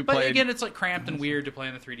some of us who played, but again, it's like cramped and weird to play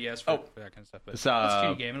on the 3DS for that kind of stuff. But it's a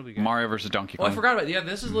 2D game. It'll be good. Mario versus Donkey Kong. Well, I forgot about it. Yeah,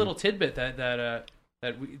 this is a little tidbit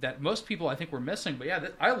that most people I think were missing. But yeah,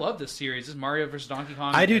 I love this series. This is Mario vs. Donkey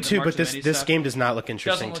Kong. I do too, but this game does not look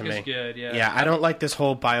interesting to me. As good, yeah, I don't like this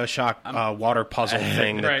whole BioShock water puzzle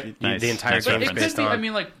thing that the entire game is based on. I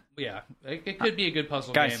mean, like, yeah, it could be a good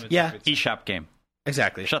puzzle game. eShop game.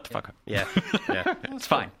 Exactly. Shut the fuck up. Yeah, it's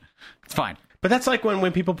fine. It's fine. But that's like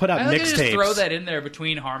when people put out mixtapes. Just throw that in there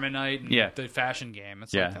between Harmonite and the fashion game.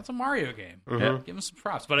 It's like, that's a Mario game. Mm-hmm. Give them some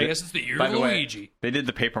props. But I guess it's the year of Luigi. They did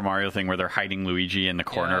the Paper Mario thing where they're hiding Luigi in the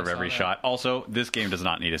corner of every shot. Also, this game does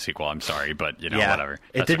not need a sequel. I'm sorry, but whatever.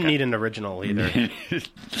 It didn't need an original either.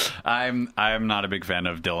 I'm not a big fan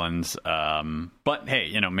of Dylan's. But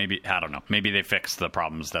hey, maybe I don't know. Maybe they fixed the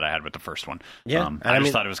problems that I had with the first one. Yeah, I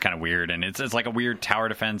just thought it was kind of weird, and it's like a weird tower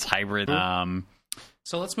defense hybrid. Mm-hmm.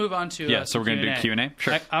 So let's move on to so we're going to do Q&A?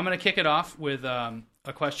 Sure. I'm going to kick it off with a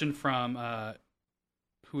question from,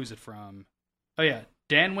 who is it from? Oh, yeah,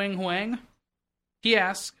 Dan Wing Huang. He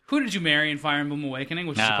asks, who did you marry in Fire Emblem Awakening?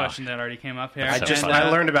 Which is a question that already came up here. I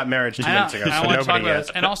learned about marriage 2 minutes ago, I so want to talk nobody about yet.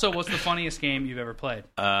 this. And also, what's the funniest game you've ever played?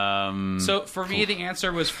 So for me, the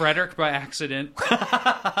answer was Frederick by accident.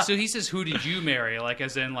 So he says, who did you marry? Like,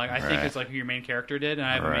 as in, like, I think it's like who your main character did, and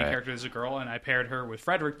I have a main character that's a girl, and I paired her with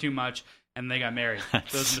Frederick too much, and they got married. So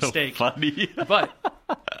it was a mistake. Funny. But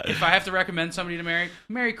if I have to recommend somebody to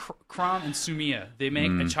marry Chrom and Sumiya. They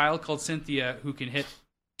make a child called Cynthia who can hit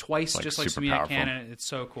twice, just like Sumiya can, and it's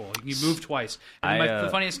so cool. You can move twice. And the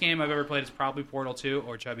funniest game I've ever played is probably Portal 2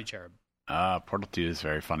 or Chubby Cherub. Portal 2 is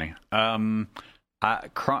very funny. And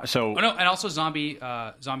also Zombie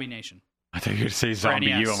Nation. I thought you were going to say Zombie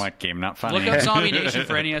U. I'm like, game not funny. Look up Zombie Nation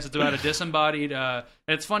for NES. It's about a disembodied... and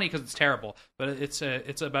it's funny because it's terrible, but it's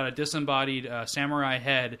about a disembodied samurai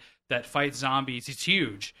head that fights zombies. He's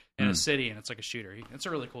huge in a city, and it's like a shooter. It's a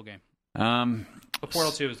really cool game. But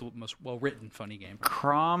Portal 2 is the most well-written, funny game.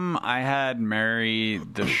 Chrom, I had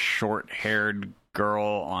married the short-haired girl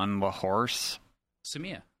on the horse.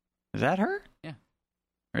 Sumiya. Is that her? Yeah.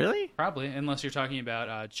 Really? Probably, unless you're talking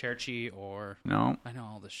about Cherchi or... No. I know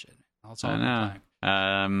all this shit. That's all I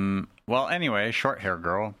know. Well, anyway, short-haired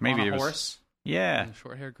girl. Maybe on it was... horse? Yeah,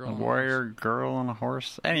 short-haired girl, a warrior girl on a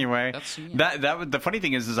horse. Anyway, the funny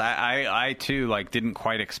thing is I too didn't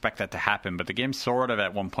quite expect that to happen, but the game sort of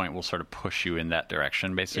at one point will sort of push you in that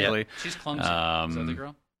direction. Basically, yeah. She's clumsy. Is that the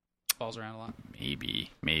girl? Falls around a lot.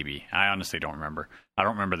 Maybe. I honestly don't remember. I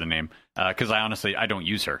don't remember the name because I don't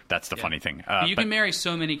use her. That's the funny thing. You can marry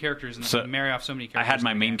so many characters and marry off so many characters. I had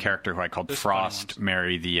my main character who I called Frost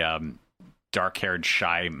marry the dark-haired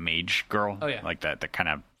shy mage girl. Oh yeah, like that kind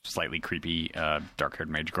of slightly creepy dark-haired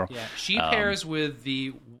mage girl. Yeah, she pairs with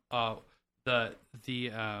the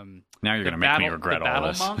now you're going to make me regret all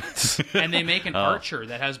this. Monks, and they make an archer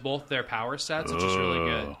that has both their power sets, which is really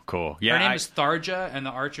good. Cool. Yeah, her name is Tharja, and the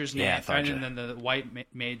archer's name, Tharja. and then the white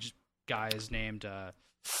mage guy is named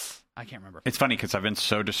I can't remember. It's funny because I've been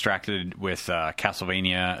so distracted with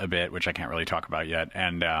Castlevania a bit, which I can't really talk about yet,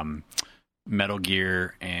 and Metal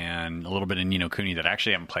Gear and a little bit of Ni no Kuni that I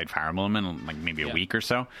actually haven't played Fire Emblem in like maybe a week or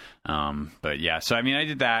so. But yeah, so I mean, I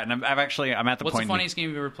did that, and I'm at the What's point. the funniest game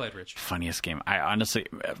you've ever played, Rich? Funniest game? I honestly,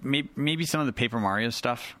 maybe some of the Paper Mario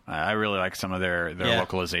stuff. I really like some of their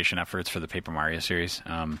localization efforts for the Paper Mario series.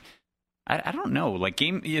 I don't know. Like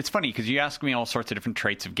it's funny because you ask me all sorts of different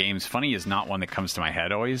traits of games. Funny is not one that comes to my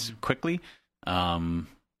head always quickly.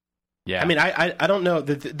 Yeah, I mean, I don't know.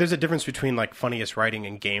 There's a difference between like funniest writing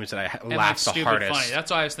in games that I laugh the hardest. Funny. That's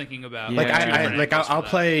what I was thinking about. Like I'll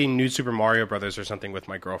play New Super Mario Brothers or something with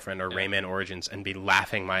my girlfriend or Rayman Origins and be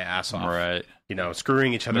laughing my ass off. Right. You know,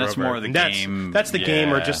 screwing each other over. That's more of the game. That's the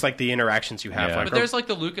game, or just like the interactions you have. Yeah. Like, but there's like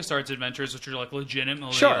the LucasArts adventures, which are like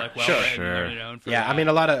legitimately Sure. known for that. I mean,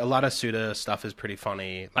 a lot of Suda stuff is pretty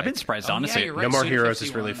funny. Like, I've been surprised, honestly. Right. No More Suda Heroes 51.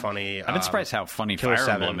 is really funny. I've been surprised how funny Killer Fire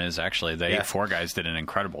 7. Emblem is. Actually, they 4 guys did an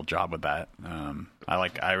incredible job with that.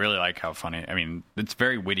 I really like how funny. I mean, it's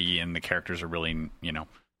very witty, and the characters are really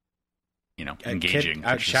engaging.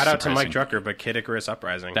 Shout out to Mike Drucker, but Kid Icarus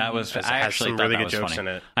Uprising. That was has actually some really that good was jokes funny.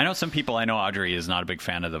 in it. I know some people. I know Audrey is not a big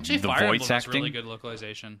fan of the Fire voice Emblem acting. has really good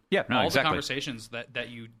localization. Yeah, no, all exactly. the conversations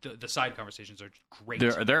the side conversations are great.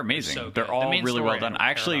 They're amazing. So they're all main really story, well done. I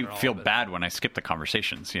actually care about feel all of it. bad when I skip the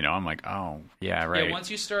conversations. You know, I'm like, oh yeah, right. Yeah, once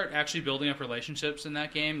you start actually building up relationships in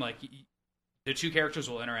that game, like the two characters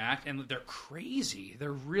will interact, and they're crazy.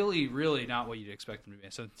 They're really, really not what you'd expect them to be.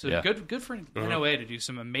 So Yeah. good for NOA to do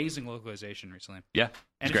some amazing localization recently. Yeah,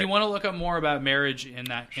 And if you want to look up more about marriage in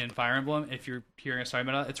Fire Emblem, if you're hearing us talking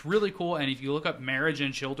about it, it's really cool. And if you look up marriage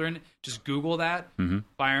and children, just Google that,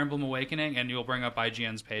 Fire Emblem Awakening, and you'll bring up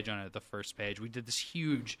IGN's page on it, the first page. We did this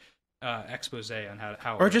huge expose on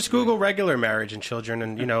how Or just Google regular marriage and children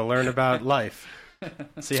and, learn about life.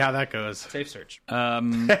 See how that goes. Safe search.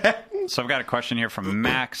 So I've got a question here from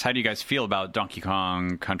Max. How do you guys feel about Donkey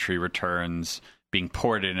Kong Country Returns being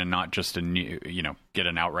ported and not just a new, get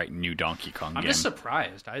an outright new Donkey Kong game? I'm just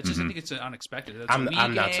surprised. I just think it's unexpected. It's I'm a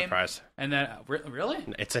Wii not game, surprised. And then, really?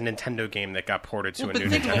 It's a Nintendo game that got ported to a But new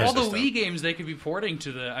think Nintendo of all system. the Wii games they could be porting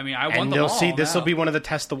to the. I mean, I want And them you'll all. see, this will now. be one of the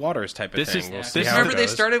test the waters type of This thing. is- We'll this see is- how Remember, it they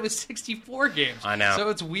goes. started with 64 games. I know. So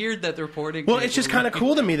it's weird that they're porting. Well, it's just kind of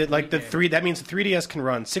cool to me that like the Wii game. that means the 3DS can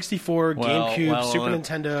run 64, GameCube, Super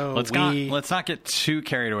Nintendo, Wii. Let's not get too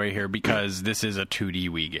carried away here because this is a 2D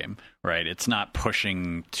Wii game, right? It's not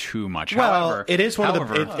pushing too much. Well, However, it is one of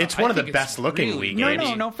however- the it's one of the think it's best looking really Wii good.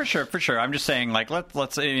 games. No, for sure. I'm just saying, like,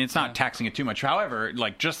 let's. It's not taxing it too much. However,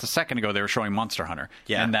 like just a second ago, they were showing Monster Hunter,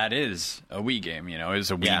 Yeah. and that is a Wii game. It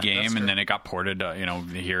was a Wii Yeah, game, that's and true. then it got ported,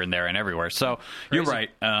 here and there and everywhere. So you're right.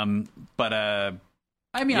 But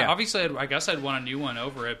I mean, Yeah. obviously, I guess I'd want a new one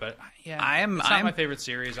over it, but yeah, I'm- it's not I'm- my favorite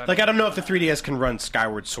series. Like I don't know if the 3DS can run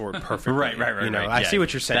Skyward Sword perfectly. Right. I Yeah. see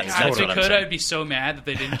what you're saying. That's if what it I'm could, saying. I'd be so mad that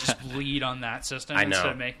they didn't just bleed on that system I know.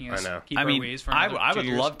 instead of making us I know. keep I our mean, Wii's for I another 2 would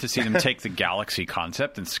years. love to see them take the Galaxy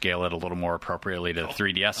concept and scale it a little more appropriately to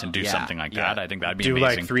 3DS and do something like that. I think that'd be do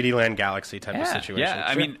amazing. like 3D Land Galaxy type of situation. Yeah,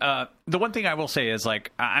 I Sure. mean, the one thing I will say is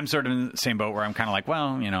like I'm sort of in the same boat where I'm kind of like,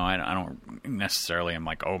 well, I don't necessarily. I'm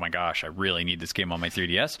like, oh my gosh, I really need this game on my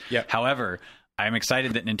 3DS. Yep. However, I'm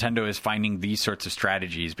excited that Nintendo is finding these sorts of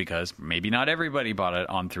strategies because maybe not everybody bought it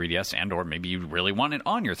on 3DS and or maybe you really want it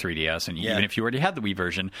on your 3DS and even if you already had the Wii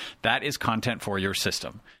version, that is content for your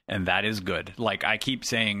system and that is good. Like I keep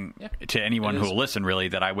saying to anyone who will listen really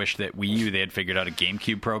that I wish that Wii U they had figured out a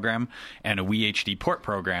GameCube program and a Wii HD port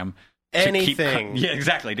program. Anything. Yeah,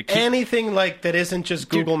 exactly. To keep, anything like that isn't just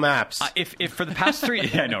Google Maps. if for the past 3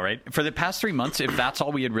 yeah, I know, right? For the past 3 months, if that's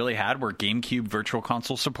all we had really had were GameCube Virtual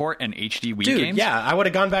Console support and HD Wii games. Yeah, I would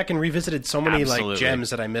have gone back and revisited so many like Absolutely. gems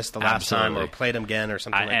that I missed the last time or Absolutely. played them again or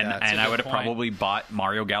something like that. And I would have point. probably bought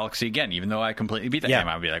Mario Galaxy again, even though I completely beat that Yeah. game.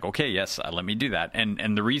 I would be like, okay, yes, let me do that.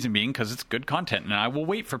 And the reason being because it's good content, and I will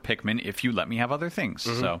wait for Pikmin if you let me have other things.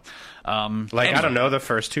 So, Like I don't know, the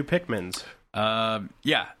first 2 Pikmins.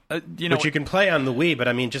 yeah, Which you can play on the Wii, but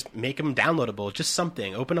I mean, just make them downloadable. Just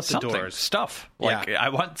something. Open up the something doors. stuff like Yeah. I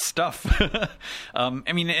want stuff.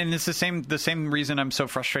 I mean, and it's the same reason I'm so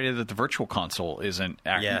frustrated that the Virtual Console isn't.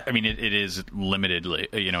 Yeah. I mean, it is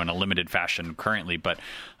limitedly, in a limited fashion currently, but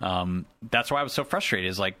that's why I was so frustrated.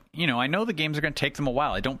 Is like, I know the games are going to take them a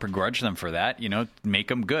while. I don't begrudge them for that. Make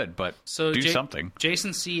them good, but So do something.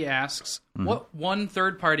 Jason C asks, what one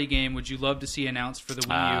third-party game would you love to see announced for the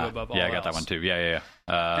Wii U above all Yeah, I else? got that one too. Yeah.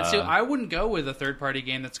 And so I wouldn't go with a third-party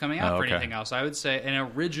game that's coming out for okay. anything else. I would say an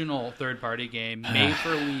original third-party game made for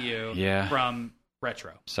Wii U Yeah. from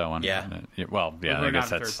retro. So on. Yeah. Well, yeah. We're I not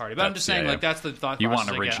guess a third party, but I'm just saying, like that's the thought. You process want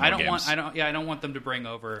I get. original games. I don't want them to bring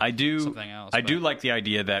over. Something else. I do like the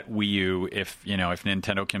idea that Wii U, if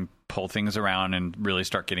Nintendo can pull things around and really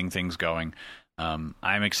start getting things going.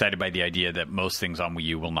 I'm excited by the idea that most things on Wii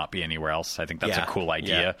U will not be anywhere else. I think that's a cool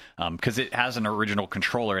idea because it has an original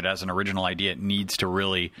controller. It has an original idea. It needs to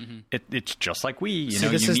really. It's just like Wii.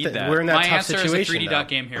 You need that. We're in that My tough answer situation. is a 3D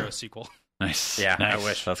Game Hero sequel. Nice. Yeah, nice. I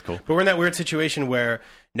wish. That's cool. But we're in that weird situation where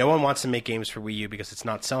no one wants to make games for Wii U because it's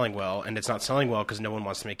not selling well, and it's not selling well because no one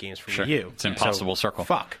wants to make games for Wii U. It's an impossible circle.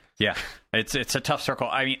 Fuck. Yeah, it's a tough circle.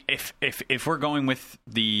 I mean, if we're going with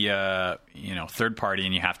the third party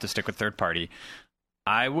and you have to stick with third party,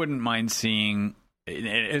 I wouldn't mind seeing,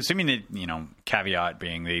 assuming that caveat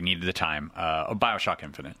being they needed the time, BioShock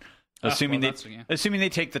Infinite. Assuming they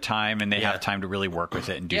take the time and they have time to really work with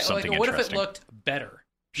it and do something what interesting. What if it looked better?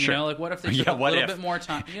 Sure. What if they took a little bit more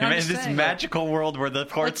time? In this magical world where the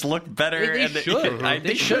ports look better, they should.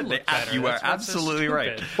 They should. You are absolutely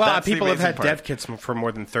right. Well, people have had dev kits for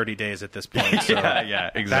more than 30 days at this point. So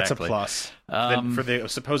yeah, exactly. That's a plus for the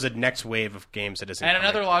supposed next wave of games that isn't. And coming.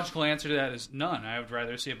 another logical answer to that is none. I would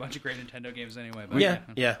rather see a bunch of great Nintendo games anyway. But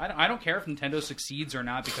yeah. I don't care if Nintendo succeeds or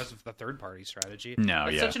not because of the third-party strategy. No,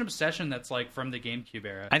 it's such an obsession that's like from the GameCube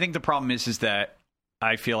era. I think the problem is that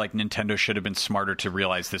I feel like Nintendo should have been smarter to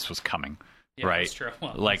realize this was coming. Yeah, right? That's true.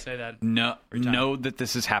 Well, like, say that know that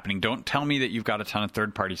this is happening. Don't tell me that you've got a ton of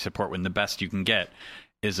third-party support when the best you can get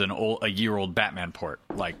is a year-old Batman port.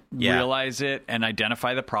 Like, realize it and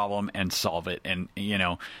identify the problem and solve it. And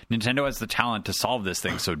Nintendo has the talent to solve this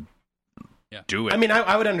thing, so do it. I mean,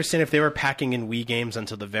 I would understand if they were packing in Wii games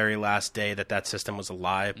until the very last day that system was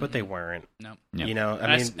alive, but they weren't. No,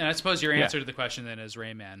 I suppose your answer to the question then is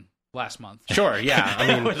Rayman. Last month. Sure, yeah.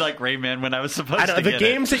 I mean, like Rayman when I was supposed to the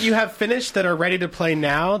games that you have finished that are ready to play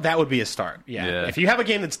now, that would be a start. Yeah. If you have a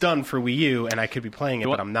game that's done for Wii U and I could be playing it,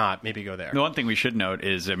 but I'm not, maybe go there. The one thing we should note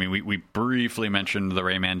is, I mean, we briefly mentioned the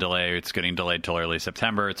Rayman delay. It's getting delayed till early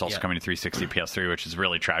September. It's also coming to 360 PS3, which is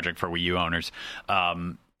really tragic for Wii U owners.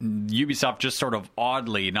 Ubisoft just sort of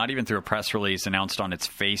oddly, not even through a press release, announced on its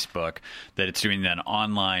Facebook that it's doing an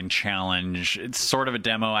online challenge. It's sort of a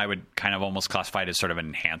demo. I would kind of almost classify it as sort of an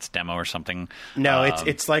enhanced demo or something. No,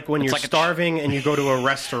 it's like when you're starving and you go to a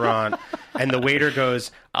restaurant and the waiter goes,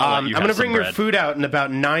 I'm going to bring your food out in about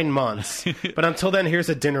 9 months, but until then, here's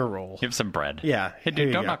a dinner roll. You have some bread. Yeah. Hey,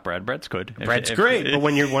 dude, don't knock bread. Bread's good. Bread's great, but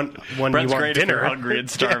when you want great dinner, if you're hungry and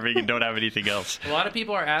starving and don't have anything else. A lot of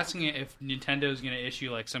people are asking if Nintendo's going to issue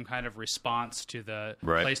like some kind of response to the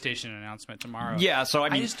PlayStation announcement tomorrow. Yeah, so I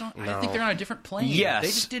mean, I think they're on a different plane. Yes. They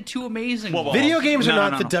just did two amazing. Video games are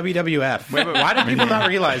not the WWF. Wait, why do people not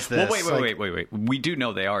realize this? Well, wait. We do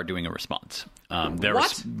know they are doing a response.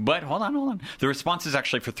 But hold on. The response is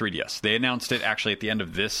actually for 3DS. They announced it actually at the end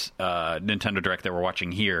of this Nintendo Direct that we're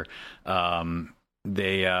watching here.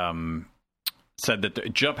 They said that the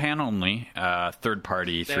Japan only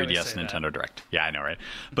third-party 3DS Nintendo Direct. Yeah, I know, right?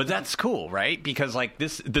 But that's cool, right? Because like the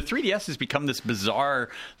 3DS has become this bizarre,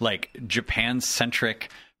 like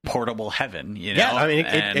Japan-centric portable heaven, Yeah, I mean,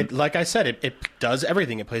 it like I said, it does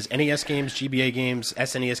everything. It plays NES games, GBA games,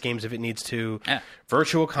 SNES games if it needs to.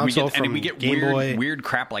 Virtual console from Game Boy. Weird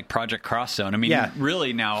crap like Project Cross Zone. I mean,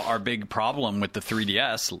 really now our big problem with the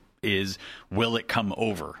 3DS is will it come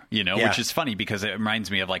over, which is funny because it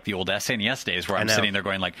reminds me of like the old SNES days where I'm sitting there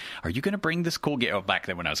going like, are you going to bring this cool game? Back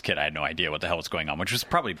then when I was a kid, I had no idea what the hell was going on, which was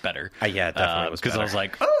probably better. Yeah, definitely was because I was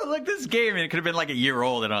like, oh, look, this game, and it could have been like a year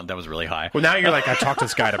old, and that was really high. Well, now you're like, I talked to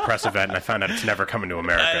this guy at a press event, and I found out it's never coming to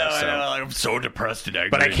America. I know, I'm so depressed today.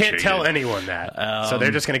 But I can't tell anyone that, so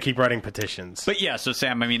they're just going to keep writing petitions. But yeah, so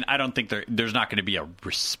Sam, I mean, I don't think there's not going to be a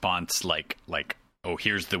response like oh,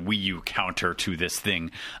 here's the Wii U counter to this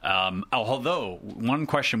thing. Although, one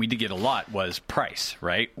question we did get a lot was price,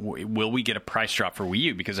 right? Will we get a price drop for Wii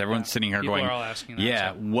U? Because everyone's sitting here people going, are all asking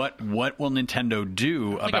that, what will Nintendo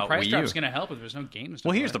do about Wii U? A price drop's going to help if there's no games to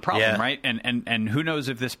play. Here's the problem, right? And who knows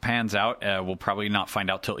if this pans out? We'll probably not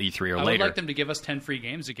find out till E3 or later. I would like them to give us 10 free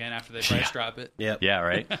games again after they price drop it. Yeah,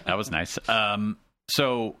 right? That was nice.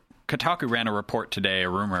 So Kotaku ran a report today, a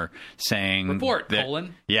rumor saying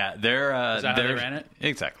colon. Yeah, they're is that how they ran it?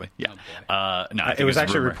 Exactly. Yeah. Oh, no, it was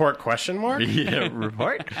actually report question mark. Yeah,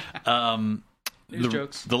 report.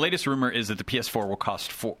 Jokes. The latest rumor is that the PS4 will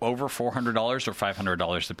cost over $400 or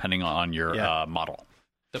 $500 depending on your model.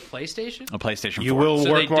 The PlayStation? A PlayStation 4. You will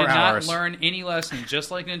So work they more did hours. not learn any lessons,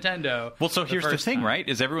 just like Nintendo. Well, so here's the first thing, time. right?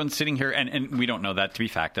 Is everyone sitting here, and we don't know that to be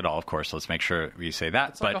fact at all, of course. Let's make sure we say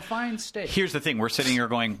that. It's but like a fine steak. here's the thing. We're sitting here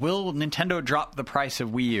going, will Nintendo drop the price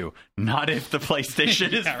of Wii U? Not if the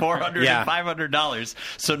PlayStation is $400 Yeah. and $500.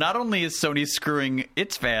 So not only is Sony screwing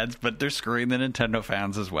its fans, but they're screwing the Nintendo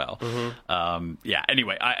fans as well.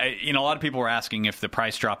 Anyway, a lot of people were asking if the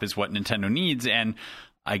price drop is what Nintendo needs, and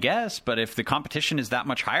I guess, but if the competition is that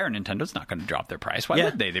much higher, Nintendo's not going to drop their price. Why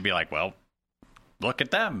would they? They'd be like, well, look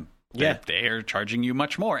at them. They are charging you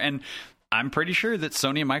much more. And I'm pretty sure that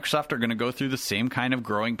Sony and Microsoft are going to go through the same kind of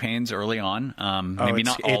growing pains early on. Maybe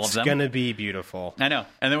not all of them. It's going to be beautiful. I know.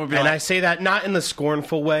 And then we'll be And like, I say that not in the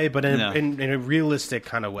scornful way, but in, No. in a realistic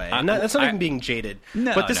kind of way. And that's not even being jaded.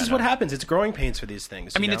 No, but this no, is no. what happens. It's growing pains for these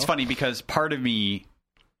things. I mean, you it's know? funny because part of me,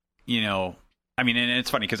 and it's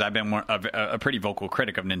funny because I've been a pretty vocal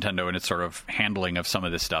critic of Nintendo and its sort of handling of some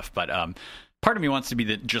of this stuff. But part of me wants to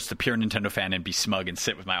be just the pure Nintendo fan and be smug and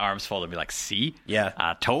sit with my arms folded and be like, see? Yeah.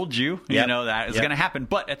 I told you, Yep. that is Yep. going to happen.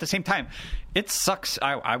 But at the same time, it sucks.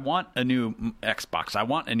 I want a new Xbox. I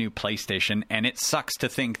want a new PlayStation. And it sucks to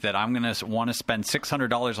think that I'm going to want to spend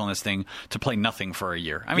 $600 on this thing to play nothing for a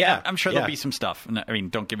year. I mean, Yeah. I'm sure there'll Yeah. be some stuff. I mean,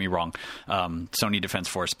 don't get me wrong. Sony Defense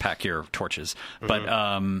Force, pack your torches. But,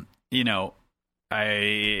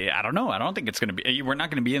 I don't know. I don't think it's going to be. We're not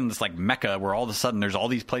going to be in this like mecca where all of a sudden there's all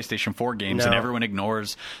these PlayStation 4 games and No. everyone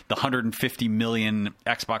ignores the 150 million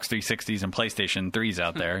Xbox 360s and PlayStation 3s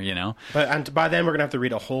out there. And by then, we're going to have to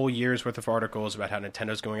read a whole year's worth of articles about how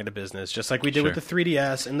Nintendo's going into business, just like we did with the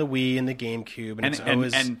 3DS and the Wii and the GameCube. And, it's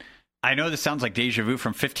always... and I know this sounds like deja vu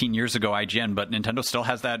from 15 years ago, IGN, but Nintendo still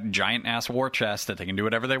has that giant ass war chest that they can do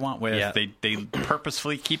whatever they want with. Yeah. They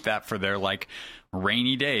purposefully keep that for their like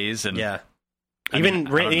rainy days and. Yeah. I Even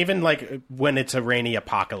mean, even like when it's a rainy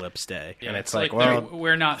apocalypse day, and it's like, they're- well,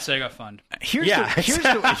 we're not Sega Fund. Here's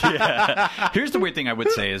the weird thing I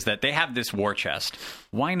would say is that they have this war chest.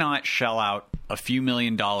 Why not shell out a few $1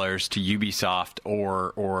 million to Ubisoft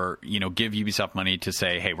or give Ubisoft money to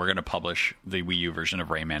say, hey, we're going to publish the Wii U version of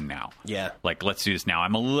Rayman now. Yeah. Like, let's do this now.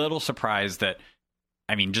 I'm a little surprised that,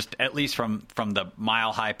 I mean, just at least from the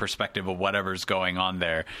mile-high perspective of whatever's going on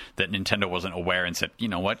there, that Nintendo wasn't aware and said, you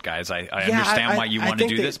know what, guys, I understand why you want to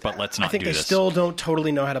do this, but let's not do this. I think they still don't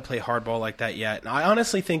totally know how to play hardball like that yet. And I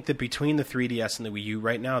honestly think that between the 3DS and the Wii U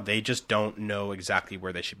right now, they just don't know exactly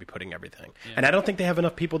where they should be putting everything. Yeah. And I don't think they have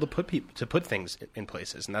enough people to put things in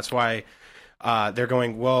places. And that's why... they're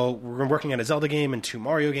going, well, we're working on a Zelda game and 2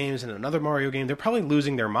 Mario games and another Mario game. They're probably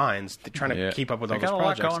losing their minds trying to keep up with all those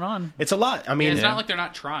projects. Got a lot going on. It's a lot. I mean, It's not like they're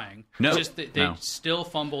not trying. No. It's just that they still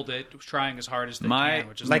fumbled it, trying as hard as they can.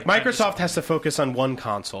 Which is like Microsoft has to focus on one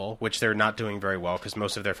console, which they're not doing very well because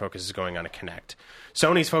most of their focus is going on a Kinect.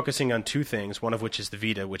 Sony's focusing on 2 things, one of which is the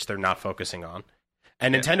Vita, which they're not focusing on.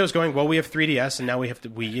 And Nintendo's going, well, we have 3DS and now we have the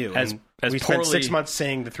Wii U. As we spent poorly- 6 months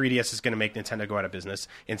saying the 3DS is going to make Nintendo go out of business.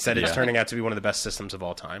 Instead, it's turning out to be one of the best systems of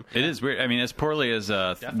all time. It is weird. I mean, as poorly as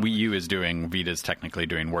Wii U is doing, Vita's technically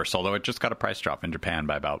doing worse, although it just got a price drop in Japan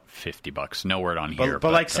by about $50. No word on here.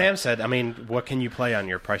 But like Sam said, I mean, what can you play on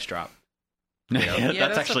your price drop? That's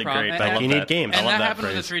that's actually the problem. great. And- I love you need that. games. I And love that that happened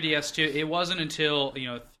phrase. with the 3DS too. It wasn't until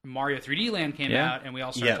Mario 3D Land came out, and we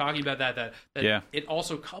all started talking about that it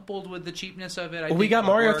also coupled with the cheapness of it. We got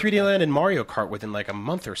Mario 3D Land and Mario Kart within like a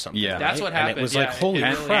month or something. Yeah. That's what happened. And it was Yeah, like, holy it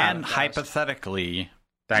crap. really And does. hypothetically,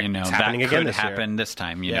 That's that happening could again this year. happen this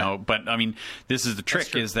time, you Yeah. know. But I mean, this is the trick: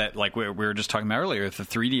 true. is that like we were just talking about earlier. With the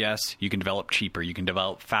 3DS, you can develop cheaper, you can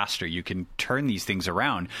develop faster, you can turn these things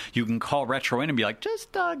around. You can call Retro in and be like,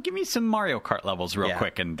 just give me some Mario Kart levels real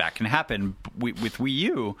quick, and that can happen. With Wii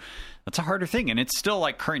U, that's a harder thing, and it's still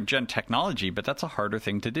like current gen technology, but that's a harder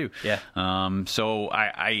thing to do. Yeah. So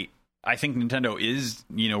I think Nintendo is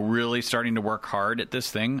really starting to work hard at this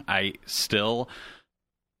thing. I still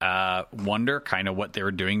wonder kind of what they were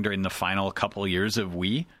doing during the final couple years of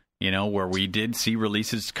Wii, where we did see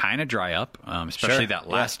releases kind of dry up, especially that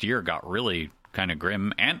last year got really kind of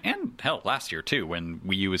grim, and hell, last year too, when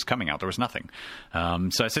Wii U was coming out, there was nothing.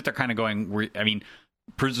 So I sit there kind of going, I mean,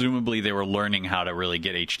 presumably they were learning how to really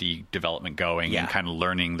get HD development going and kind of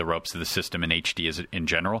learning the ropes of the system and HD in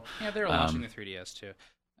general. Yeah, they're launching the 3DS too.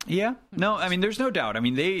 Yeah, no, I mean, there's no doubt. I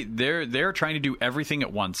mean, they're trying to do everything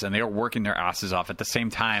at once, and they are working their asses off at the same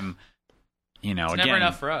time. It's never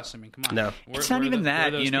enough for us. I mean, come on. No. It's not even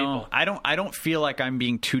that. I don't feel like I'm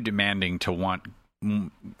being too demanding to want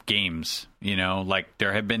games. Like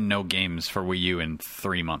there have been no games for Wii U in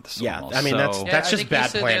 3 months. Yeah, almost. I mean that's I just think bad he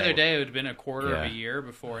said planning. The other day it would have been a quarter of a year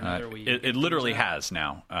before another Wii U. It literally has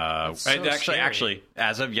now. so Actually,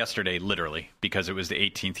 as of yesterday, literally, because it was the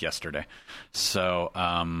 18th yesterday. So,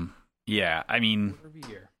 yeah, I mean,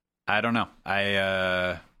 I don't know.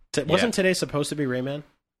 Wasn't today supposed to be Rayman?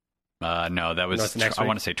 No, that was next I week?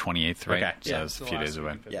 want to say 28th, right? Okay. So that was a few days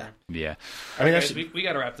away. Yeah. I mean, guys, we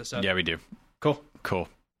got to wrap this up. Yeah, we do. Cool.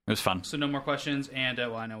 It was fun. So no more questions, and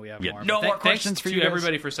well, I know we have more. No more questions for you to guys.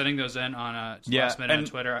 everybody for sending those in on last minute on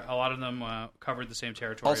Twitter. A lot of them covered the same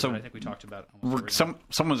territory. Also, but I think we talked about someone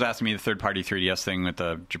was asking me the third-party 3DS thing with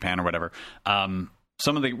the Japan or whatever.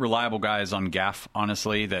 Some of the reliable guys on GAF,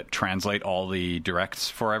 honestly, that translate all the directs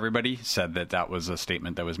for everybody, said that was a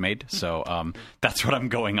statement that was made. So that's what I'm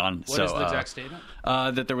going on. What is the exact statement?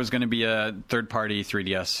 That there was going to be a third-party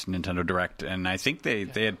 3DS Nintendo Direct, and I think they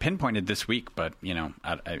had pinpointed this week, but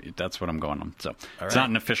that's what I'm going on. So It's not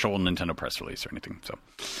an official Nintendo press release or anything. So,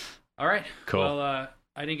 all right, cool. Well,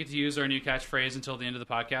 I didn't get to use our new catchphrase until the end of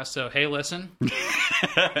the podcast. So hey, listen.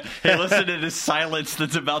 Hey, listen to this silence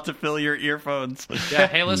that's about to fill your earphones. Yeah,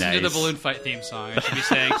 hey, listen to the Balloon Fight theme song. I should be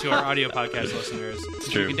saying to our audio podcast listeners.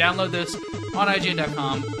 True. You can download this on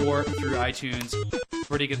IGN.com or through iTunes,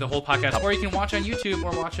 where you get the whole podcast, or you can watch on YouTube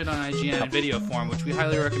or watch it on IGN in video form, which we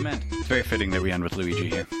highly recommend. It's very fitting that we end with Luigi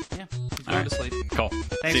here. Yeah, he's going to sleep. Cool.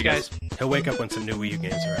 Thanks, guys. He'll wake up when some new Wii U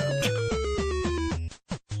games are out.